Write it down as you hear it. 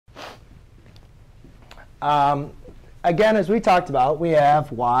Again, as we talked about, we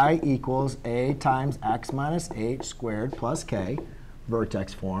have y equals a times x minus h squared plus k,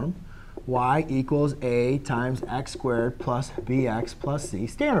 vertex form. Y equals a times x squared plus bx plus c,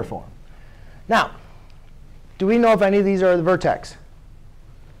 standard form. Now, do we know if any of these are the vertex?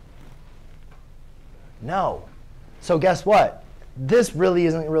 No. So guess what? This really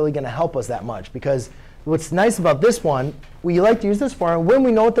isn't really going to help us that much, because what's nice about this one, we like to use this form when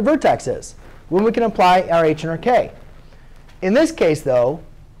we know what the vertex is, when we can apply our h and our k. In this case, though,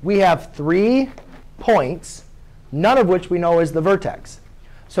 we have 3 points, none of which we know is the vertex.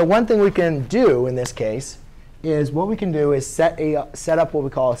 So one thing we can do in this case is what we can do is set up what we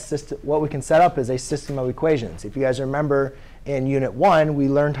call a system. What we can set up is a system of equations. If you guys remember in Unit 1, we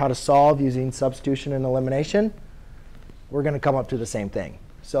learned how to solve using substitution and elimination. We're going to come up to the same thing.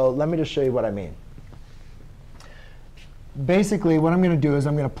 So let me just show you what I mean. Basically, what I'm going to do is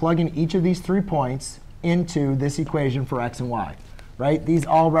I'm going to plug in each of these 3 points into this equation for x and y. Right? These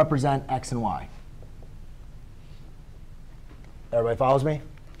all represent x and y. Everybody follows me?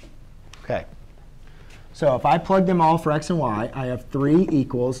 OK. So if I plug them all for x and y, I have 3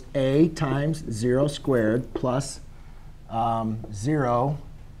 equals a times 0 squared plus 0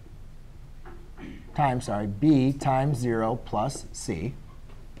 times, b times 0 plus c.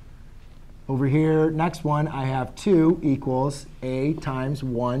 Over here, next one, I have 2 equals a times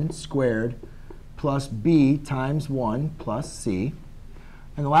 1 squared plus b times 1 plus c.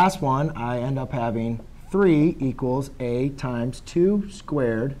 And the last one, I end up having 3 equals a times 2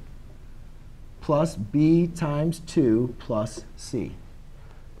 squared plus b times 2 plus c.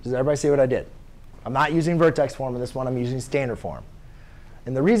 Does everybody see what I did? I'm not using vertex form in this one. I'm using standard form.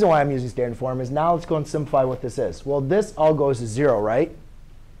 And the reason why I'm using standard form is now let's go and simplify what this is. Well, this all goes to 0, right?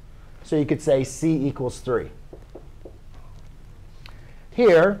 So you could say c equals 3.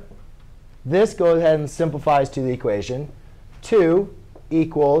 Here, this goes ahead and simplifies to the equation. 2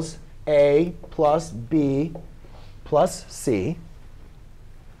 equals a plus b plus c.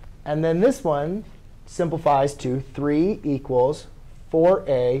 And then this one simplifies to 3 equals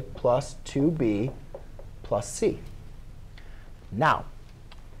 4a plus 2b plus c. Now,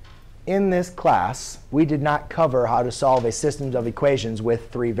 in this class, we did not cover how to solve a system of equations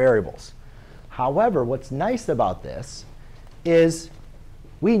with 3 variables. However, what's nice about this is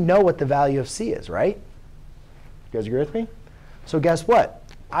we know what the value of c is, right? You guys agree with me? So guess what?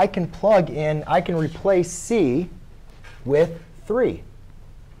 I can plug in, I can replace c with 3.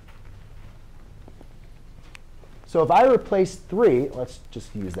 So if I replace 3, let's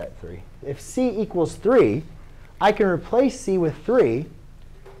just use that 3. If c equals 3, I can replace c with 3.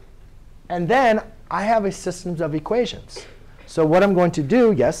 And then I have a system of equations. So what I'm going to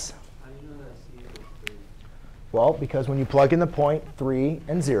do, yes? How do you know that c equals 3? Well, because when you plug in the point 3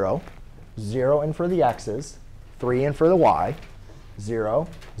 and 0, 0 in for the x's, 3 in for the y, 0,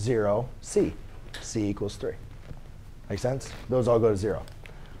 0, c. c equals 3. Make sense? Those all go to 0.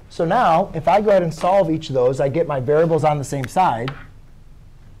 So now, if I go ahead and solve each of those, I get my variables on the same side.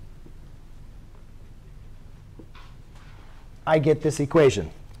 I get this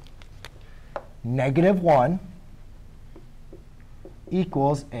equation. -1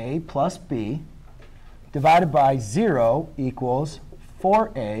 equals a plus b divided by 0 equals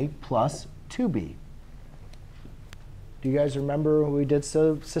 4a plus 2b. Do you guys remember when we did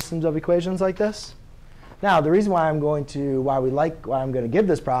systems of equations like this? Now, the reason why I'm going to give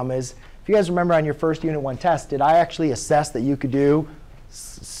this problem is, if you guys remember on your first Unit 1 test, did I actually assess that you could do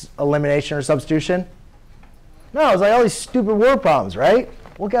elimination or substitution? No, it was like all these stupid word problems, right?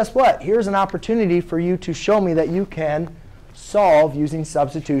 Well, guess what? Here's an opportunity for you to show me that you can solve using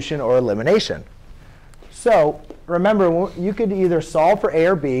substitution or elimination. So remember, you could either solve for a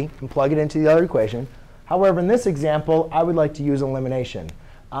or b and plug it into the other equation. However, in this example, I would like to use elimination.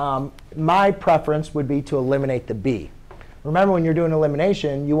 My preference would be to eliminate the b. Remember, when you're doing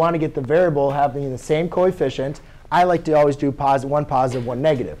elimination, you want to get the variable having the same coefficient. I like to always do one positive, one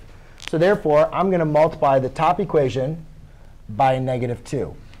negative. So therefore, I'm going to multiply the top equation by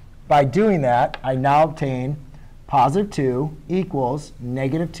 -2. By doing that, I now obtain positive 2 equals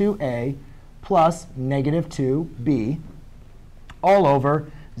 -2a plus -2b all over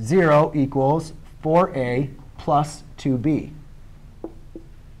 0 equals 4a plus 2b.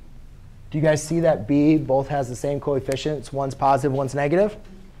 Do you guys see that b both has the same coefficients? One's positive, one's negative?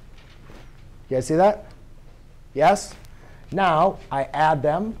 You guys see that? Yes? Now, I add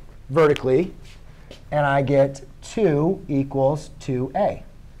them vertically, and I get 2 equals 2a.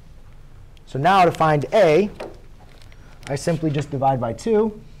 So now to find a, I simply just divide by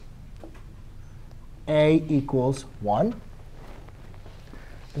 2. A equals 1.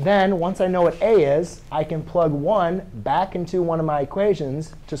 Then, once I know what a is, I can plug 1 back into one of my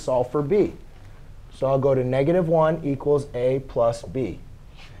equations to solve for b. So I'll go to -1 equals a plus b.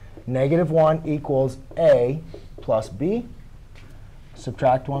 -1 equals a plus b.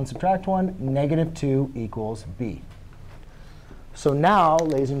 Subtract 1, -2 equals b. So now,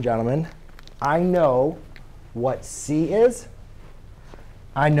 ladies and gentlemen, I know what c is,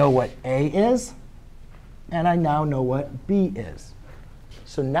 I know what a is, and I now know what b is.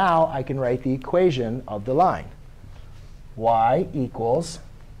 So now I can write the equation of the line. Y equals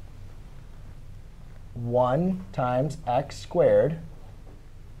 1 times x squared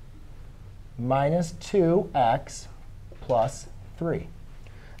minus 2x plus 3.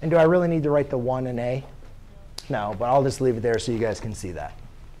 And do I really need to write the 1 and a? No, but I'll just leave it there so you guys can see that.